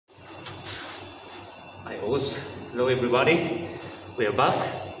Hi host, hello everybody, we are back,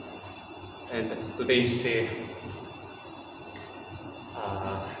 and today's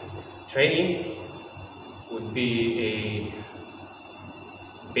training would be a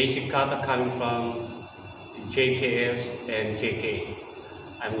basic kata coming from JKS and JK.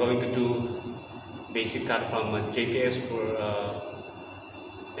 I'm going to do basic kata from JKS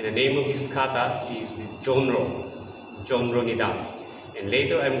and the name of this kata is Junro Nidan, and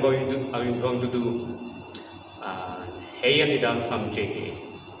later I'm going to do Heian Nidan from JK.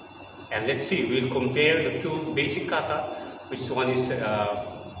 And let's see, we'll compare the two basic kata, which one is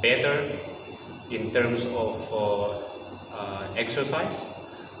better in terms of exercise,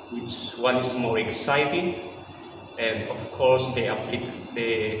 which one is more exciting, and of course the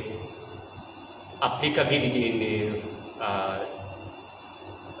applicability in the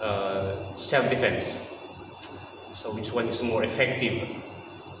self-defense. So which one is more effective?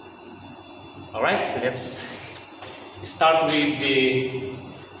 All right, let's start with the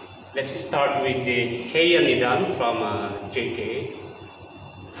Heian Nidan from JK.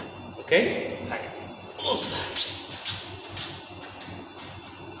 Okay.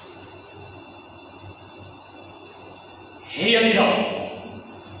 Heian Nidan.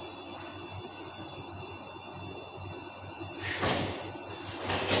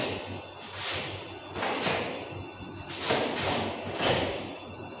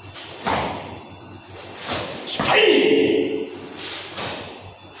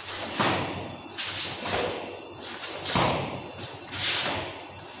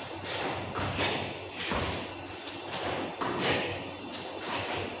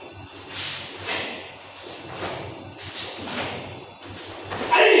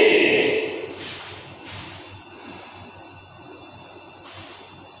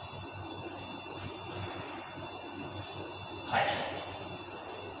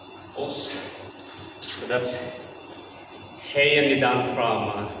 So that's Heian Nidan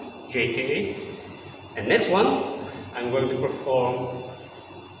from JK. And next one, I'm going to perform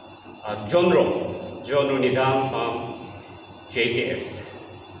Junro Nidan from JKS.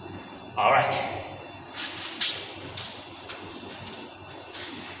 All right.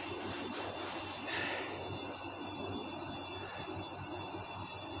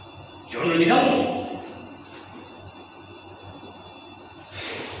 Junro Nidan.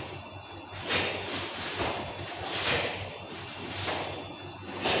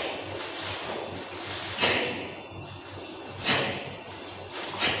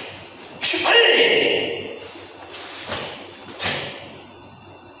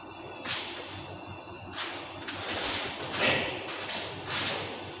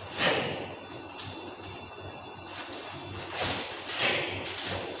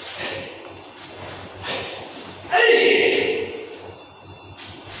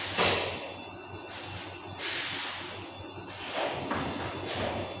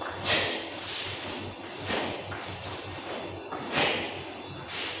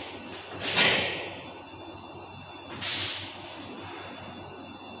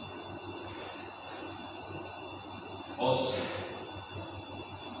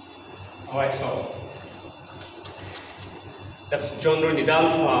 Alright, so that's Junro Nidan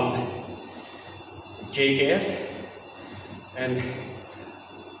from JKS, and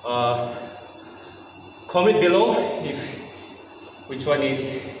comment below if which one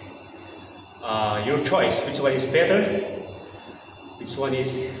is your choice, which one is better, which one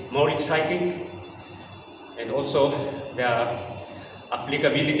is more exciting, and also the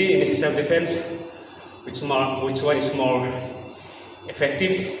applicability in self-defense, which one is more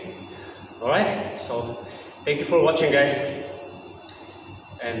effective. Alright, so thank you for watching, guys,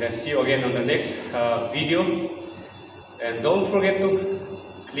 and see you again on the next video. And don't forget to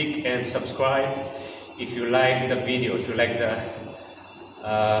click and subscribe if you like the video, if you like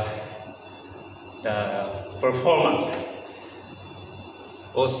the performance.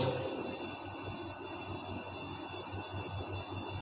 Also,